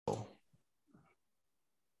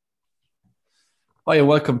Hi, and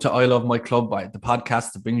welcome to Ilovesmeclubboi, the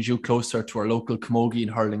podcast that brings you closer to our local camogie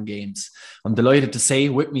and hurling games. I'm delighted to say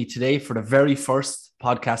with me today for the very first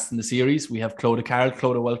podcast in the series, we have Clodagh Carroll.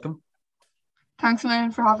 Clodagh, welcome. Thanks a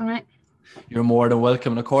million for having me. You're more than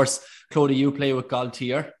welcome. And of course, Clodagh, you play with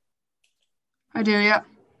Galtier. I do, yeah.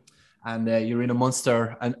 And you're in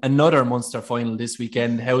another Munster final this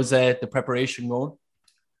weekend. How's the preparation going?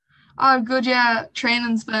 Oh, good, yeah.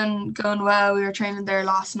 Training's been going well. We were training there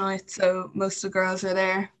last night, so most of the girls are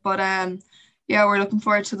there. But yeah, we're looking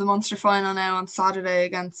forward to the Munster final now on Saturday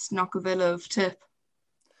against Knockavilla of Tip.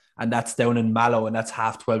 And that's down in Mallow, and that's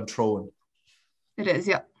half 12 throwing. It is,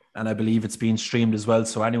 yeah. And I believe it's being streamed as well.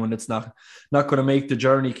 So anyone that's not going to make the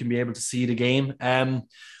journey can be able to see the game.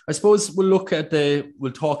 I suppose we'll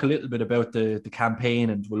talk a little bit about the campaign,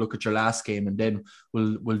 and we'll look at your last game, and then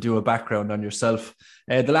we'll do a background on yourself.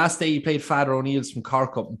 The last day you played Father O'Neill's from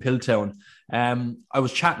Cork up in Piltown. I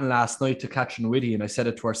was chatting last night to Catherine Whitty, and I said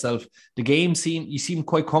it to herself. The game you seemed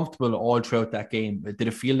quite comfortable all throughout that game. Did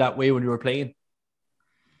it feel that way when you were playing?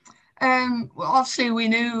 Well, obviously we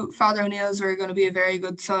knew Father O'Neill's were going to be a very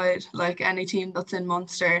good side. Like any team that's in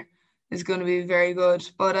Munster is going to be very good.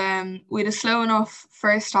 But we had a slow enough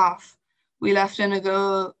first half. We left in a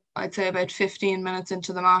goal, I'd say about 15 minutes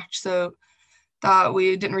into the match. So that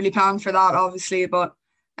we didn't really plan for that, obviously. But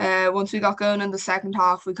once we got going in the second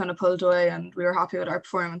half, we kind of pulled away and we were happy with our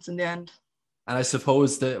performance in the end. And I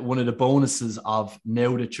suppose that one of the bonuses of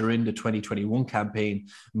now that you're in the 2021 campaign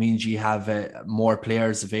means you have more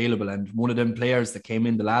players available. And one of them players that came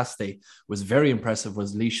in the last day was very impressive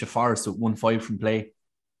was Leisha Forrest at 1-5 from play.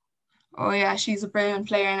 Oh yeah, she's a brilliant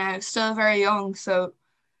player now. Still very young, so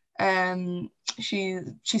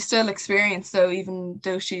she's still experienced though, even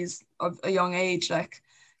though she's of a young age.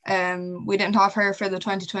 We didn't have her for the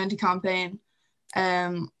 2020 campaign.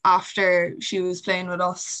 After she was playing with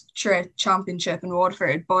us throughout championship in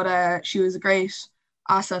Waterford, but she was a great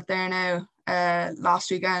asset there now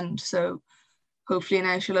last weekend, so hopefully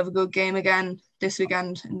now she'll have a good game again this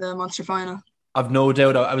weekend in the Munster final. I've no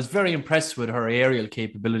doubt. I was very impressed with her aerial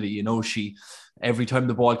capability. Every time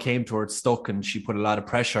the ball came to her, it stuck, and she put a lot of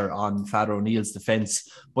pressure on Father O'Neill's defence.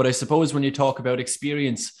 But I suppose when you talk about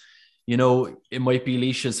experience, it might be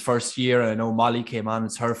Leisha's first year. I know Molly came on,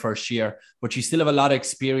 it's her first year, but you still have a lot of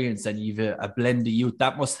experience and you've a blend of youth.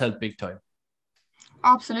 That must help big time.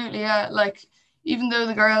 Absolutely, yeah. Even though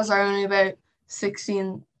the girls are only about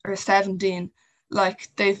 16 or 17,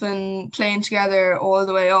 they've been playing together all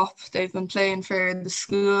the way up. They've been playing for the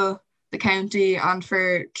school, the county, and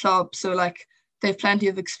for club. So they've plenty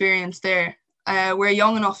of experience there. We're a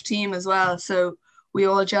young enough team as well, so we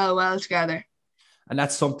all gel well together. And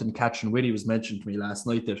that's something Catherine Whitty was mentioning to me last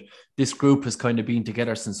night, that this group has kind of been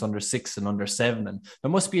together since under 6 and under 7. And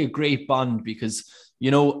there must be a great bond because,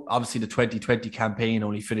 obviously the 2020 campaign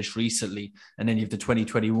only finished recently, and then you have the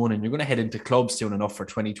 2021, and you're going to head into clubs soon enough for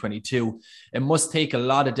 2022. It must take a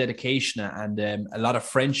lot of dedication, and a lot of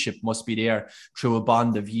friendship must be there through a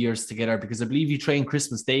bond of years together, because I believe you trained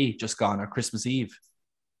Christmas Day just gone, or Christmas Eve.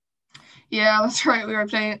 Yeah, that's right. We were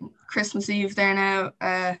playing Christmas Eve there now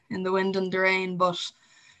in the wind and the rain, but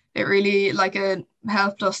it really it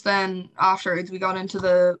helped us then afterwards. We got into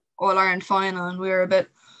the All-Ireland final and we were a bit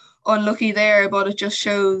unlucky there, but it just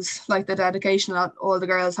shows the dedication that all the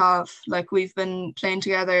girls have. We've been playing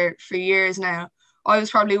together for years now. I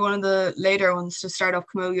was probably one of the later ones to start up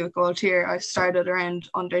camogie with Galtier. I started around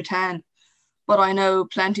under 10. But I know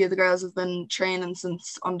plenty of the girls have been training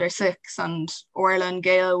since under 6, and Orla and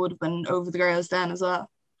Gail would have been over the girls then as well.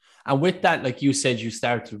 And with that, like you said, you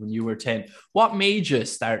started when you were 10. What made you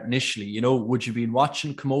start initially? Would you been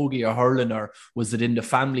watching camogie or hurling, or was it in the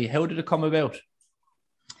family? How did it come about?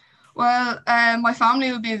 Well, my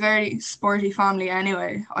family would be a very sporty family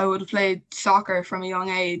anyway. I would have played soccer from a young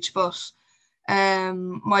age, but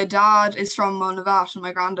my dad is from Mulnavat and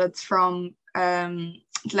my granddad's from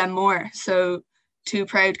Glenmore, so two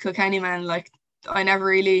proud Kilkenny men. I never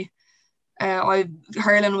really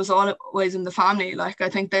hurling was always in the family. I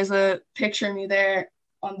think there's a picture of me there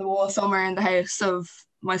on the wall somewhere in the house of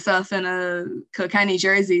myself in a Kilkenny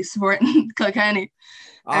jersey supporting Kilkenny.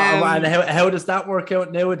 And how does that work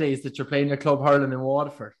out nowadays that you're playing your club hurling in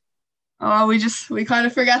Waterford? Oh, we kind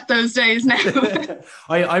of forget those days now.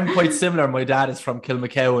 I'm quite similar. My dad is from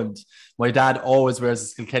Kilmacow, and my dad always wears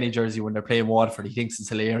his Kilkenny jersey when they're playing Waterford. He thinks it's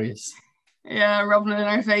hilarious. Yeah, rubbing it in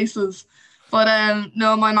our faces. But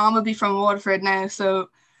no, my mom would be from Waterford now, so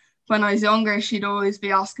when I was younger, she'd always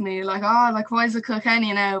be asking me why is it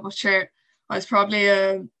Kilkenny now? But sure, I was probably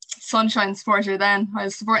a Sunshine supporter then. I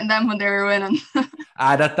was supporting them when they were winning.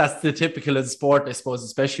 That's the typical in sport, I suppose,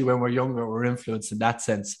 especially when we're younger, we're influenced in that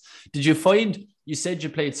sense. Did you find, you said you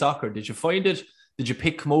played soccer, did you find it, did you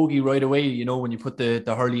pick camogie right away? You know, when you put the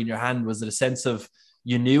hurley in your hand, was it a sense of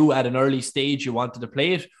you knew at an early stage you wanted to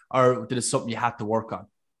play it, or did it something you had to work on?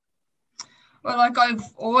 Well, like I've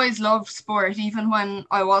always loved sport. Even when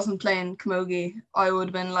I wasn't playing camogie, I would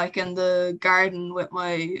have been like in the garden with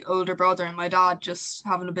my older brother and my dad, just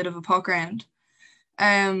having a bit of a puck around.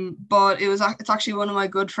 But it's actually one of my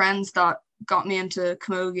good friends that got me into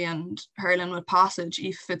camogie and hurling with passage,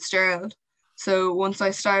 Aoife Fitzgerald. So once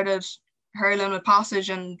I started hurling with passage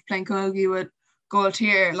and playing camogie with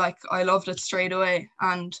Gaultier, like I loved it straight away.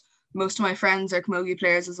 And most of my friends are camogie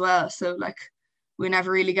players as well. So like we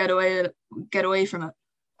never really get away from it.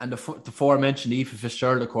 And the aforementioned Aoife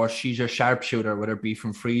Fitzgerald, of course, she's your sharpshooter, whether it be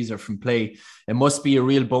from freeze or from play. It must be a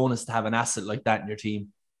real bonus to have an asset like that in your team.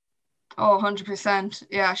 Oh, 100%.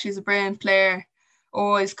 Yeah, she's a brilliant player.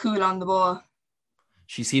 Always cool on the ball.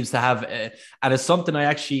 She seems to have, and it's something I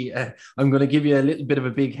actually, I'm going to give you a little bit of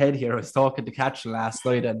a big head here. I was talking to Catherine last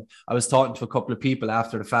night, and I was talking to a couple of people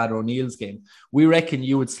after the Father O'Neill's game. We reckon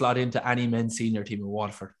you would slot into any men's senior team in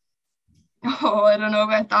Waterford. Oh, I don't know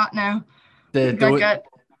about that now.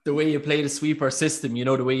 The way you play the sweeper system, you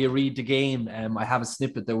know, the way you read the game. I have a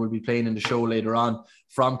snippet that we'll be playing in the show later on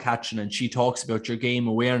from Catherine, and she talks about your game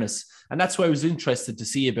awareness. And that's why I was interested to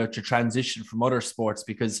see about your transition from other sports,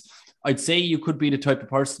 because I'd say you could be the type of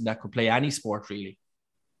person that could play any sport, really.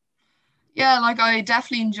 Yeah, like I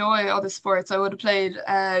definitely enjoy other sports. I would have played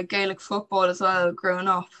Gaelic football as well growing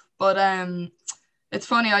up. But it's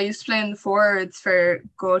funny, I used to play in the forwards for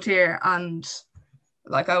Gaultier, and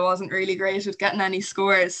like I wasn't really great at getting any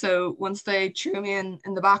scores. So once they threw me in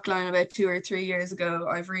the back line about 2 or 3 years ago,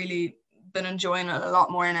 I've really been enjoying it a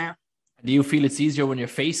lot more now. Do you feel it's easier when you're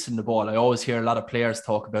facing the ball? I always hear a lot of players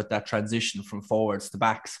talk about that transition from forwards to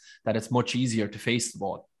backs, that it's much easier to face the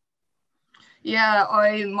ball. Yeah,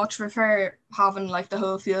 I much prefer having like the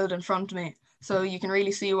whole field in front of me, so you can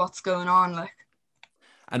really see what's going on. Like,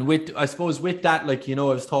 and I suppose with that, like, you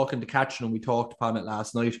know, I was talking to Catherine and we talked upon it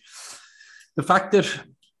last night. The fact that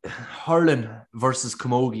hurling versus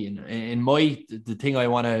camogie, in the thing I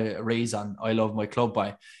want to raise on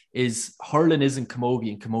Ilovesmeclubboi is hurling isn't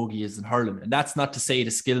camogie and camogie isn't hurling. And that's not to say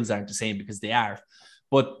the skills aren't the same, because they are.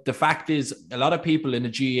 But the fact is, a lot of people in the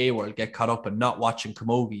GAA world get caught up in not watching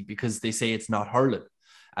camogie because they say it's not hurling,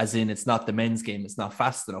 as in it's not the men's game, it's not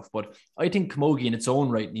fast enough. But I think camogie in its own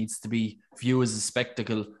right needs to be viewed as a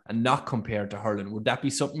spectacle and not compared to hurling. Would that be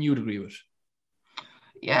something you'd agree with?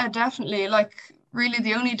 Yeah, definitely. Like, really,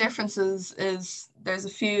 the only difference is there's a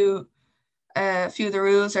few of the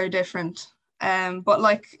rules are different. But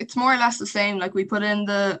like it's more or less the same. Like we put in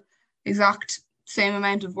the exact same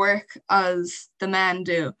amount of work as the men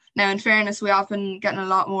do. Now, in fairness, we have been getting a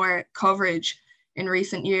lot more coverage in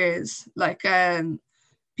recent years. Like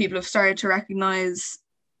people have started to recognize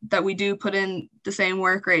that we do put in the same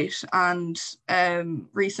work rate, and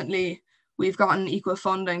recently we've gotten equal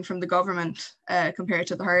funding from the government compared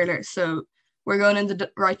to the hurlers. So we're going in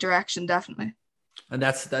the right direction, definitely. And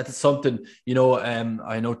that's something, you know,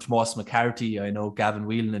 I know Tomas McCarthy, I know Gavin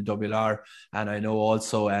Whelan in WLR, and I know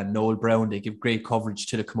also Noel Brown. They give great coverage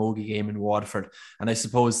to the camogie game in Waterford. And I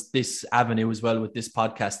suppose this avenue as well with this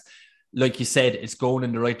podcast, like you said, it's going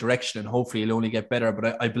in the right direction, and hopefully it'll only get better.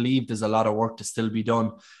 But I believe there's a lot of work to still be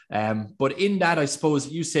done. But in that, I suppose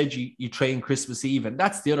you said you train Christmas Eve, and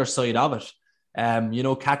that's the other side of it. You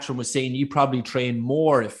know, Catherine was saying you probably train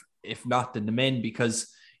more, if not than the men,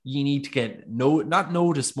 because you need to get not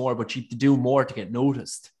noticed more, but you have to do more to get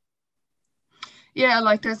noticed. Yeah,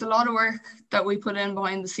 like there's a lot of work that we put in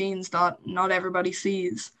behind the scenes that not everybody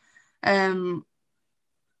sees. I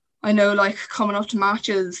know, like coming up to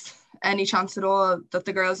matches, any chance at all that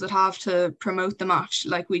the girls would have to promote the match,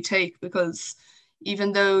 like we take, because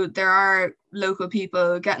even though there are local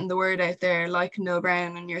people getting the word out there, like Noel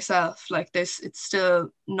Brown and yourself, like this, it's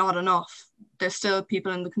still not enough. There's still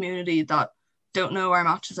people in the community that don't know our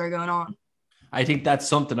matches are going on. I think that's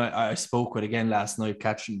something I spoke with again last night,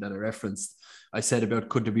 Catherine, that I referenced. I said about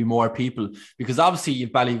could there be more people, because obviously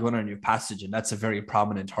you've Ballygunner and you've Passage, and that's a very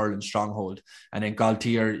prominent hurling stronghold. And then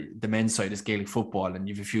Gaultier, the men's side, is Gaelic football, and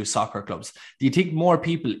you've a few soccer clubs. Do you think more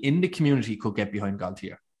people in the community could get behind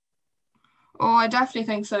Gaultier? Oh, I definitely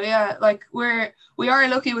think so. Yeah, like we are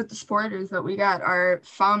lucky with the supporters that we get. Our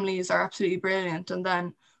families are absolutely brilliant, and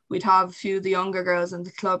then we'd have a few of the younger girls in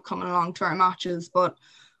the club coming along to our matches. But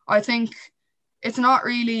I think it's not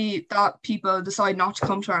really that people decide not to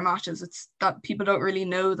come to our matches. It's that people don't really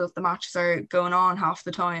know that the matches are going on half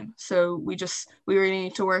the time. So we really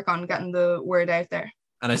need to work on getting the word out there.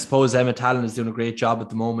 And I suppose Emma Talon is doing a great job at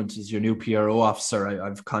the moment as your new PRO officer.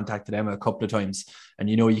 I've contacted Emma a couple of times, and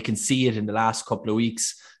you can see it in the last couple of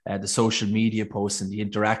weeks. The social media posts and the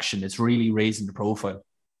interaction, it's really raising the profile.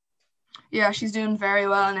 Yeah, she's doing very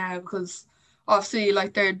well now because obviously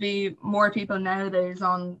like there'd be more people nowadays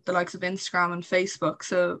on the likes of Instagram and Facebook,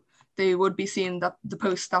 so they would be seeing that the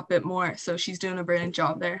posts that bit more. So she's doing a brilliant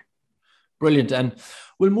job there. Brilliant. And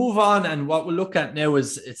we'll move on. And what we'll look at now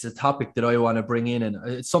is it's a topic that I want to bring in, and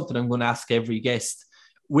it's something I'm going to ask every guest.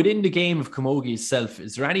 Within the game of camogie itself,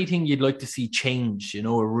 is there anything you'd like to see change, a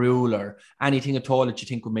rule or anything at all that you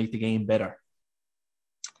think would make the game better?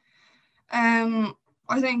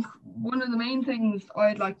 I think one of the main things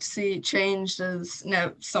I'd like to see changed is,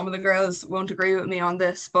 now some of the girls won't agree with me on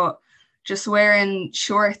this, but just wearing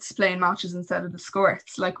shorts playing matches instead of the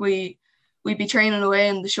skirts. Like we'd be training away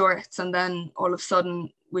in the shorts and then all of a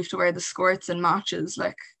sudden we have to wear the skirts in matches.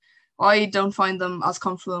 Like I don't find them as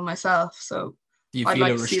comfortable myself. So do you feel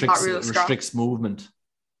it restricts movement?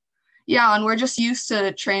 Yeah, and we're just used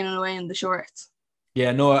to training away in the shorts.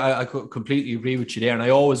 Yeah, no, I completely agree with you there. And I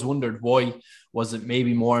always wondered, why was it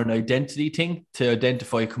maybe more an identity thing to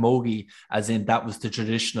identify camogie, as in that was the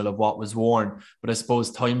traditional of what was worn. But I suppose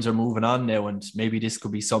times are moving on now, and maybe this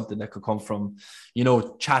could be something that could come from,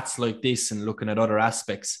 chats like this and looking at other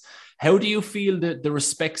aspects. How do you feel that the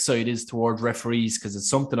respect side is towards referees? Because it's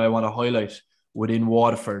something I want to highlight within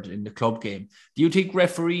Waterford in the club game. Do you think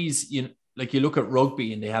referees, like you look at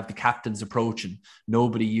rugby and they have the captain's approach and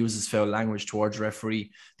nobody uses foul language towards referee.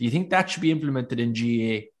 Do you think that should be implemented in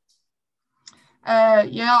GAA?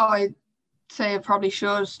 Yeah, I'd say it probably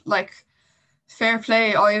should. Like, fair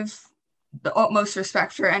play. I've the utmost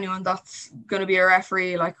respect for anyone that's going to be a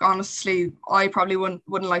referee. Like, honestly, I probably wouldn't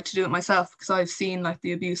like to do it myself because I've seen like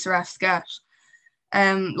the abuse refs get.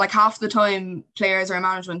 Like half the time players or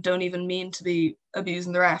management don't even mean to be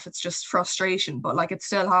abusing the ref. It's just frustration, but like it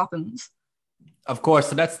still happens. Of course,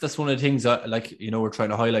 so that's one of the things we're trying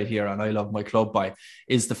to highlight here on Ilovesmeclubboi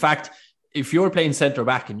is the fact, if you're playing centre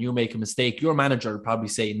back and you make a mistake, your manager will probably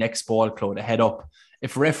say next ball, Clodagh, head up.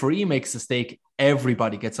 If a referee makes a mistake,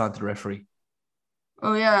 everybody gets onto the referee.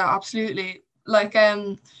 Oh yeah, absolutely. Like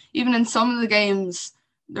even in some of the games,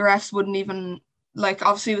 the refs wouldn't even, like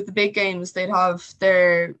obviously with the big games they'd have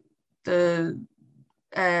the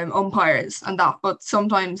umpires and that, but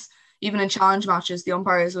sometimes even in challenge matches the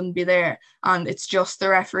umpires wouldn't be there and it's just the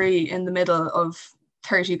referee in the middle of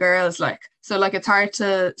 30 girls. Like, so like it's hard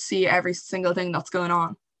to see every single thing that's going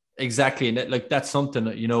on. Exactly. And that's something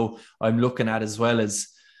that, I'm looking at as well, as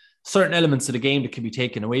certain elements of the game that can be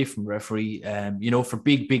taken away from the referee. For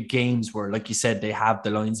big games where, like you said, they have the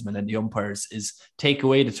linesmen and the umpires, is take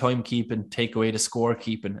away the timekeeping, take away the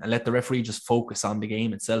scorekeeping, and let the referee just focus on the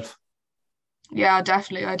game itself. Yeah,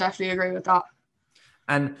 definitely. I definitely agree with that.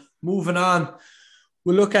 And moving on,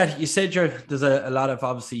 we'll look at, you said there's a lot of,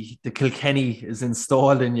 obviously, the Kilkenny is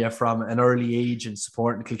installed in you from an early age and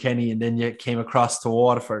supporting Kilkenny, and then you came across to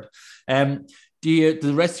Waterford. Do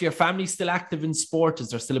the rest of your family still active in sport? Is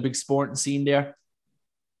there still a big sporting scene there?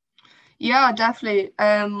 Yeah, definitely.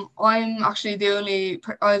 I'm actually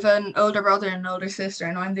I have an older brother and an older sister,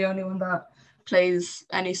 and I'm the only one that plays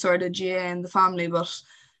any sort of GA in the family. But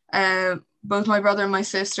both my brother and my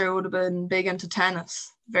sister would have been big into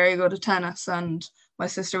tennis, very good at tennis, and my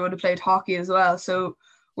sister would have played hockey as well. So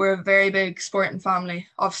we're a very big sporting family.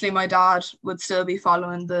 Obviously, my dad would still be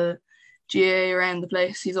following the GA around the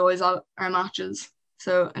place. He's always at our matches.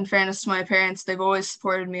 So in fairness to my parents, they've always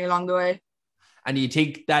supported me along the way. And you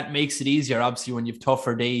think that makes it easier, obviously, when you've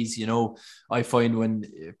tougher days. I find when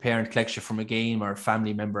a parent collects you from a game or a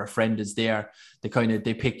family member, a friend is there, they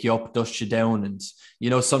pick you up, dust you down. And,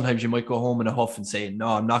 sometimes you might go home in a huff and say, no,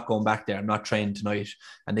 I'm not going back there. I'm not training tonight.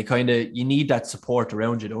 And you need that support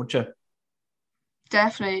around you, don't you?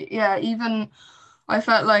 Definitely. Yeah. Even I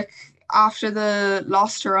felt like after the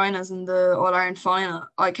loss to Rhinos in the All-Ireland final,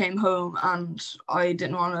 I came home and I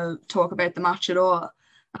didn't want to talk about the match at all.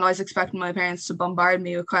 And I was expecting my parents to bombard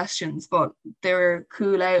me with questions, but they were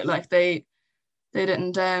cool out. Like they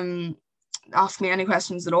didn't ask me any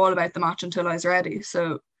questions at all about the match until I was ready.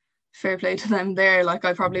 So fair play to them there. Like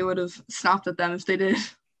I probably would have snapped at them if they did.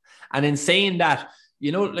 And in saying that,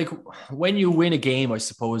 like when you win a game, I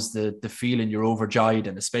suppose the feeling you're overjoyed,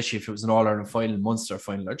 and especially if it was an All-Ireland final, Munster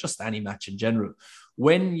final, or just any match in general.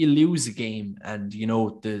 When you lose a game and,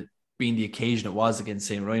 being the occasion it was against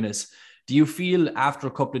St. Rhinos, do you feel after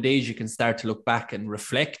a couple of days you can start to look back and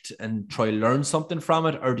reflect and try to learn something from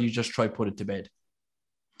it, or do you just try put it to bed?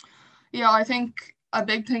 Yeah, I think a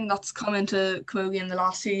big thing that's come into camogie in the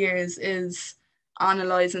last few years is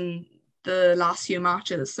analysing the last few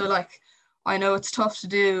matches. So like I know it's tough to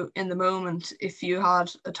do in the moment if you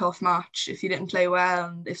had a tough match, if you didn't play well,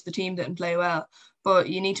 and if the team didn't play well. But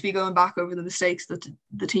you need to be going back over the mistakes that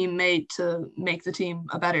the team made to make the team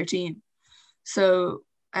a better team. So,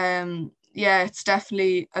 yeah, it's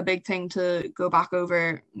definitely a big thing to go back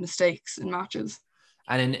over mistakes in matches.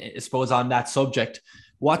 And I suppose on that subject,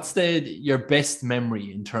 what's your best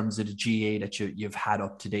memory in terms of the GA that you've had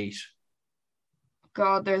up to date?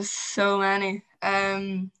 God, there's so many.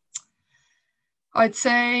 I'd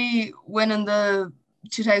say winning the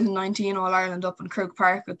 2019 All-Ireland up in Croke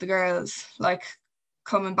Park with the girls, like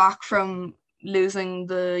coming back from losing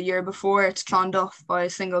the year before to Clodagh by a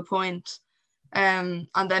single point. And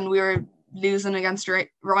then we were losing against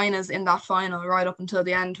Rhinas in that final right up until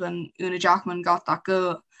the end when Una Jackman got that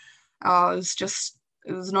goal.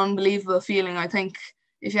 It was an unbelievable feeling. I think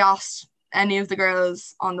if you asked any of the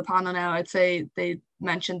girls on the panel now, I'd say they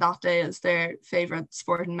mentioned that day as their favourite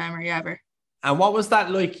sporting memory ever. And what was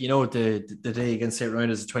that like, the day against St.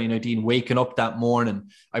 Rhinas in 2019, waking up that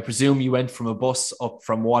morning? I presume you went from a bus up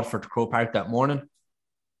from Waterford to Croke Park that morning?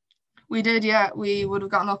 We did, yeah. We would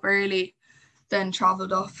have gotten up early, then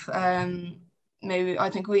travelled up. Maybe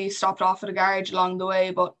I think we stopped off at a garage along the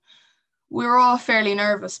way, but we were all fairly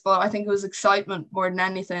nervous. But I think it was excitement more than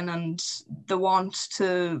anything, and the want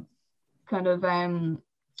to kind of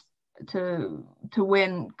to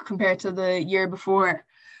win compared to the year before.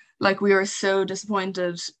 Like, we were so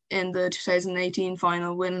disappointed in the 2018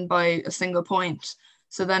 final, winning by a single point.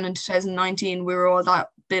 So then in 2019, we were all that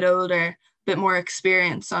bit older, a bit more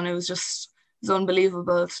experienced, and it was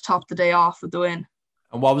unbelievable to top the day off with the win.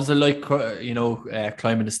 And what was it like,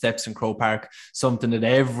 climbing the steps in Croke Park, something that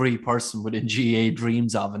every person within GA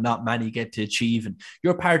dreams of and not many get to achieve? And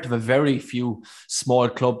you're part of a very few small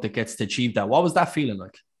club that gets to achieve that. What was that feeling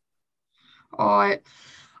like? Oh,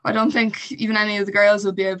 I don't think even any of the girls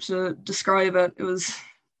would be able to describe it. It was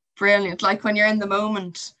brilliant. Like, when you're in the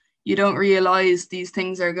moment, you don't realize these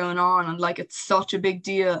things are going on, and like, it's such a big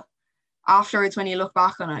deal. Afterwards, when you look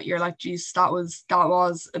back on it, you're like, geez, that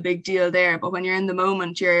was a big deal there. But when you're in the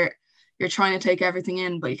moment, you're trying to take everything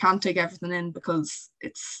in, but you can't take everything in because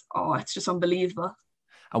it's just unbelievable.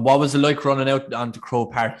 And what was it like running out onto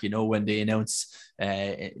Croke Park, when they announce,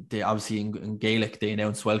 they obviously in Gaelic, they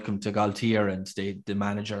announced welcome to Galtier and the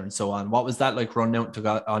manager and so on. What was that like, running out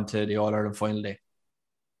onto the All-Ireland final day?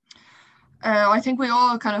 I think we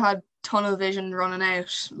all kind of had tunnel vision running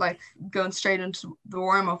out, like going straight into the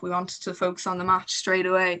warm-up. We wanted to focus on the match straight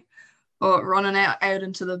away. But running out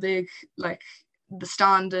into the big, like the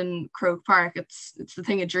stand in Croke Park, it's the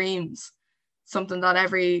thing of dreams. Something that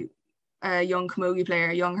every young camogie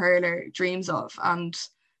player, young hurler dreams of. And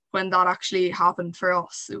when that actually happened for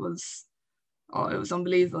us, it was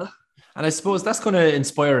unbelievable. And I suppose that's going to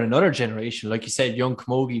inspire another generation, like you said, young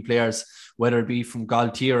camogie players, whether it be from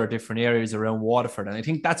Galtier or different areas around Waterford. And I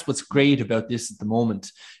think that's what's great about this at the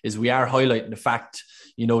moment, is we are highlighting the fact,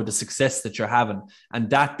 the success that you're having. And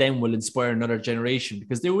that then will inspire another generation,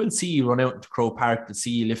 because they will see you run out into Croke Park, they'll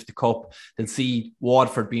see you lift the cup, they'll see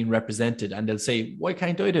Waterford being represented, and they'll say, why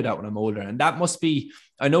can't I do that when I'm older? And that must be,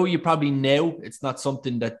 I know you probably know it's not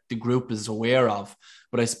something that the group is aware of,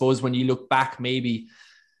 but I suppose when you look back maybe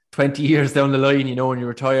 20 years down the line, when you're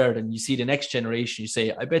retired and you see the next generation, you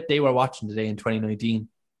say, I bet they were watching today in 2019.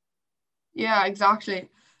 Yeah, exactly.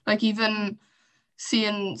 Like, even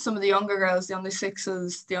seeing some of the younger girls, the under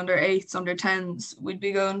sixes, the under eights, under 10s, we'd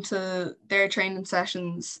be going to their training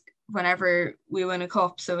sessions whenever we win a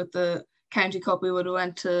cup. So at the county cup, we would have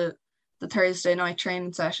went to the Thursday night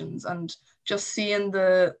training sessions, and just seeing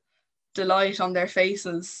the delight on their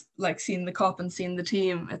faces, like seeing the cup and seeing the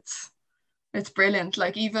team, it's brilliant.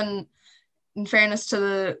 Like, even in fairness to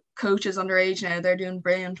the coaches underage now, they're doing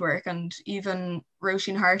brilliant work. And even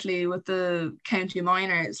Roisin Hartley with the county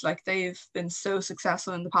minors, like, they've been so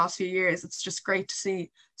successful in the past few years. It's just great to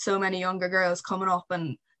see so many younger girls coming up,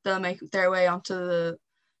 and they'll make their way onto the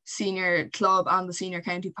senior club and the senior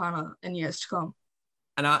county panel in years to come.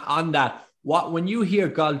 And on that, when you hear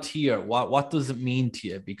Galtier, what does it mean to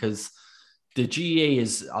you? Because the GA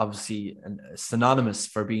is obviously synonymous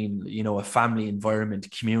for being, a family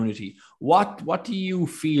environment, community. What do you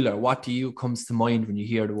feel, or what comes to mind when you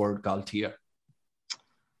hear the word Galtier?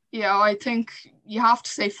 Yeah, I think you have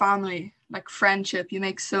to say family, like friendship. You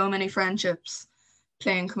make so many friendships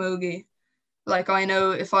playing camogie. Like, I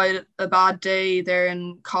know if I had a bad day there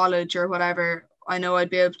in college or whatever, I know I'd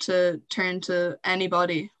be able to turn to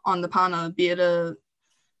anybody on the panel, be it a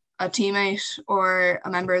teammate or a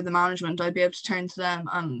member of the management. I'd be able to turn to them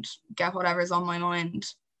and get whatever's on my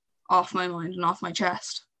mind off my mind and off my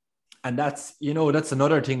chest. And that's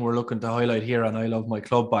another thing we're looking to highlight here on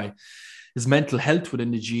Ilovesmeclubboi. is mental health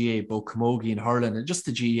within the GAA, both Camogie and hurling, and just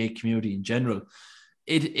the GAA community in general.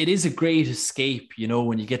 It is a great escape, you know,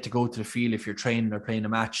 when you get to go to the field. If you're training or playing a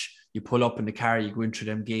match, you pull up in the car, you go in through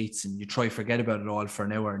them gates and you try to forget about it all for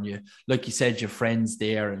an hour. And you, like you said, your friends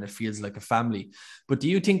there and it feels like a family. But do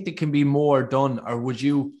you think there can be more done, or would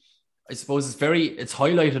you, I suppose it's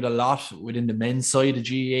highlighted a lot within the men's side of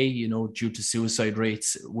GAA, you know, due to suicide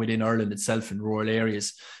rates within Ireland itself in rural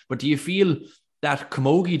areas. But do you feel that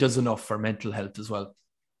Camogie does enough for mental health as well?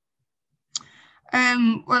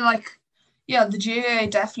 Well, like, yeah, the GAA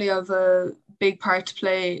definitely have a big part to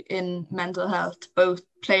play in mental health, both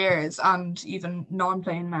players and even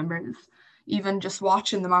non-playing members. Even just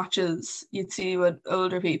watching the matches, you'd see with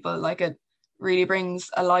older people, like it really brings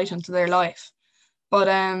a light into their life. But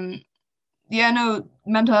yeah, no,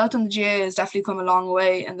 mental health in the GAA has definitely come a long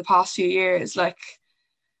way in the past few years. Like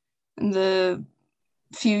in the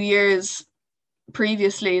few years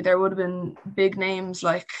previously, there would have been big names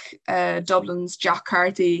like Dublin's Jack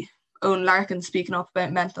Carthy, Owen Larkin speaking up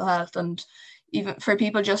about mental health, and even for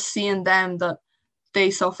people just seeing them that they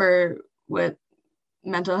suffer with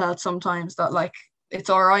mental health sometimes, that like it's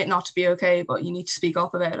all right not to be okay, but you need to speak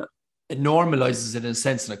up about it. It normalizes it in a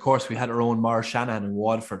sense. And of course, we had our own Mara Shanahan in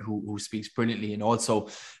Waterford who speaks brilliantly. And also,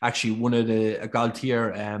 actually, one of a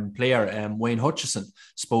Galtier player, Wayne Hutchison,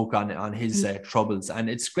 spoke on his troubles. And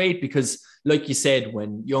it's great because, like you said,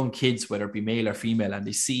 when young kids, whether it be male or female, and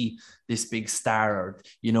they see this big star or,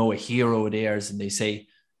 you know, a hero of theirs, and they say,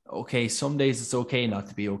 okay, some days it's okay not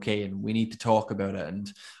to be okay, and we need to talk about it.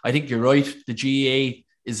 And I think you're right. The GAA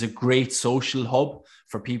is a great social hub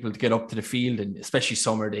for people to get up to the field, and especially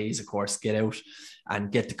summer days, of course, get out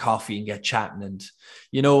and get the coffee and get chatting. And,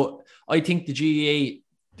 you know, I think the GAA,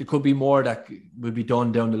 there could be more that will be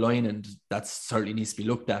done down the line, and that certainly needs to be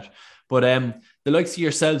looked at. But the likes of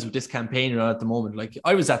yourselves with this campaign at the moment, like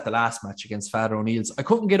I was at the last match against Father O'Neill's. I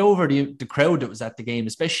couldn't get over the crowd that was at the game,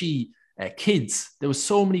 especially kids. There was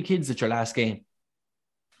so many kids at your last game.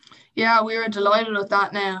 Yeah, we were delighted with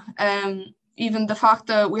that now. Even the fact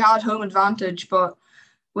that we had home advantage, but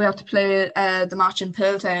we had to play the match in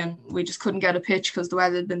Pilltown. We just couldn't get a pitch because the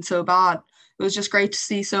weather had been so bad. It was just great to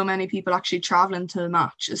see so many people actually travelling to the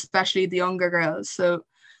match, especially the younger girls. So,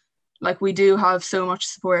 like, we do have so much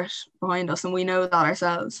support behind us, and we know that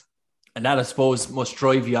ourselves. And that, I suppose, must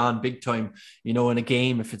drive you on big time, you know, in a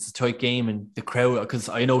game, if it's a tight game, and the crowd, because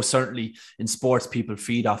I know certainly in sports, people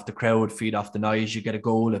feed off the crowd, feed off the noise. You get a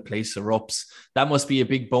goal, a place erupts. That must be a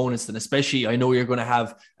big bonus. And especially, I know you're going to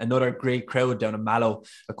have another great crowd down in Mallow,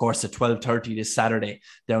 of course, at 12:30 this Saturday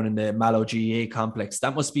down in the Mallow GAA complex.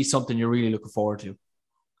 That must be something you're really looking forward to.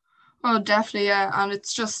 Oh, definitely, yeah. And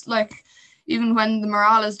it's just like, even when the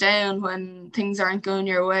morale is down, when things aren't going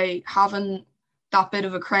your way, having that bit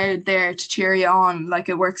of a crowd there to cheer you on, like,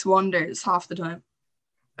 it works wonders half the time.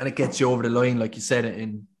 And it gets you over the line, like you said,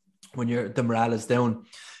 when the morale is down.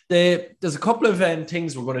 There's a couple of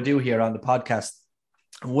things we're going to do here on the podcast.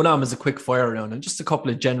 One of them is a quick fire round and just a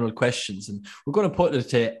couple of general questions. And we're going to put it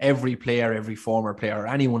to every player, every former player, or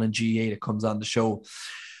anyone in GAA that comes on the show.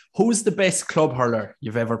 Who's the best club hurler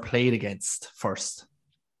you've ever played against first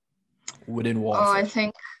within Waterford? Oh, I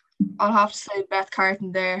think I'll have to say Beth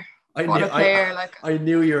Carton there. I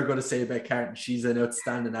knew you were going to say Beth Carton. She's an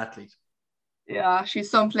outstanding athlete. Yeah, she's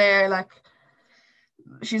some player. Like,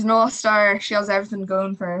 she's no star. She has everything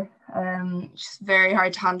going for her. She's very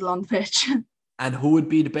hard to handle on the pitch. And who would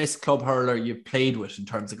be the best club hurler you've played with in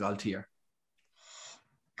terms of Galtier?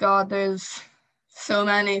 God, there's so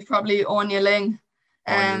many. Probably Anya Ling.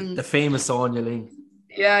 The famous Anya Ling.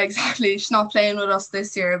 Yeah, exactly. She's not playing with us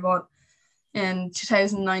this year, but in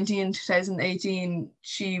 2019, 2018,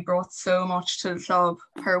 she brought so much to the club.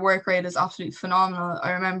 Her work rate is absolutely phenomenal.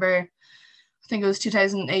 I remember, I think it was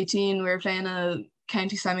 2018, we were playing a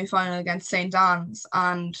county semi-final against St. Anne's,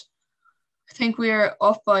 and I think we were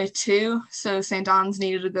up by 2, so St. Anne's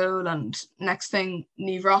needed a goal, and next thing,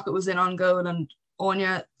 Niamh Rocket was in on goal, and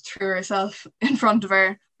Anya threw herself in front of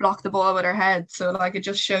her, blocked the ball with her head. So, like, it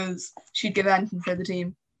just shows she'd give anything for the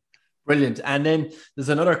team. Brilliant. And then there's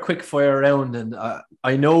another quick fire round, and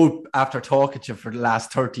I know after talking to you for the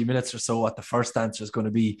last 30 minutes or so what the first answer is going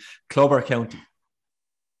to be. Club or county?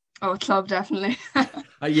 Oh, club, definitely.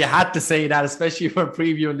 You had to say that, especially for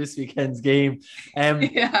previewing this weekend's game.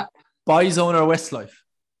 Yeah. Boyzone or Westlife?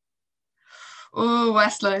 Oh,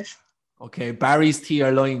 Westlife. Okay, Barry's Tea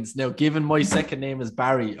or Lines. Now, given my second name is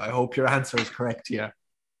Barry, I hope your answer is correct here.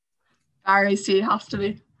 Barry's Tea has to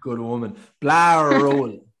be. Good woman. Blah or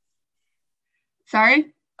roll?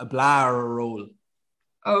 Sorry? A blah or a roll?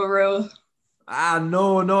 Oh, roll.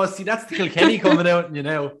 No. See, that's the Kilkenny coming out, you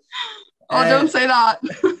know. Oh, don't say that.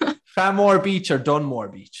 Tranmore Beach or Dunmore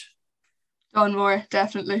Beach? Dunmore,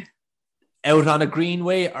 definitely. Out on a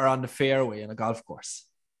greenway or on the fairway in a golf course?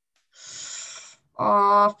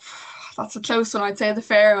 Oh, that's a close one. I'd say the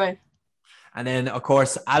fairway. And then, of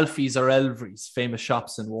course, Alfie's or Elvery's, famous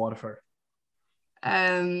shops in Waterford.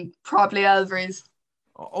 Probably Elvery's.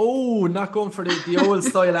 Oh, not going for the old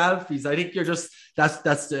style Alfie's. I think you're just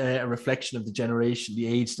that's a reflection of the generation, the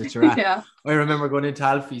age that you're at. Yeah. I remember going into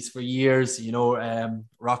Alfie's for years,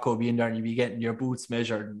 Rocco being there and you'd be getting your boots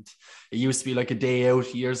measured, and it used to be like a day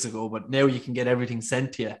out years ago, but now you can get everything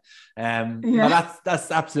sent to you.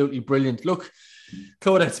 That's absolutely brilliant. Look,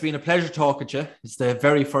 Clodagh, it's been a pleasure talking to you. It's the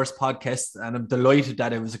very first podcast, and I'm delighted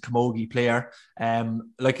that it was a camogie player.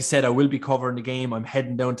 Like I said, I will be covering the game. I'm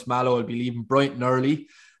heading down to Mallow. I'll be leaving Brighton early,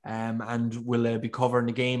 and we'll be covering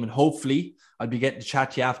the game. And hopefully, I'll be getting to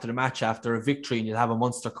chat to you after the match, after a victory, and you'll have a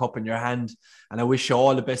Munster Cup in your hand. And I wish you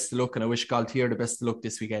all the best of luck, and I wish Galtier the best of luck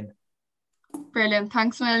this weekend. Brilliant.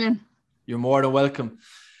 Thanks a million. You're more than welcome.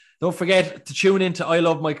 Don't forget to tune in to I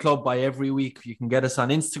Love My Club by every week. You can get us on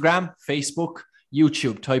Instagram, Facebook,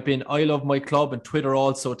 YouTube. Type in I Love My Club, and Twitter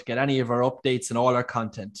also to get any of our updates and all our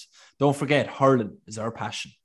content. Don't forget, hurling is our passion.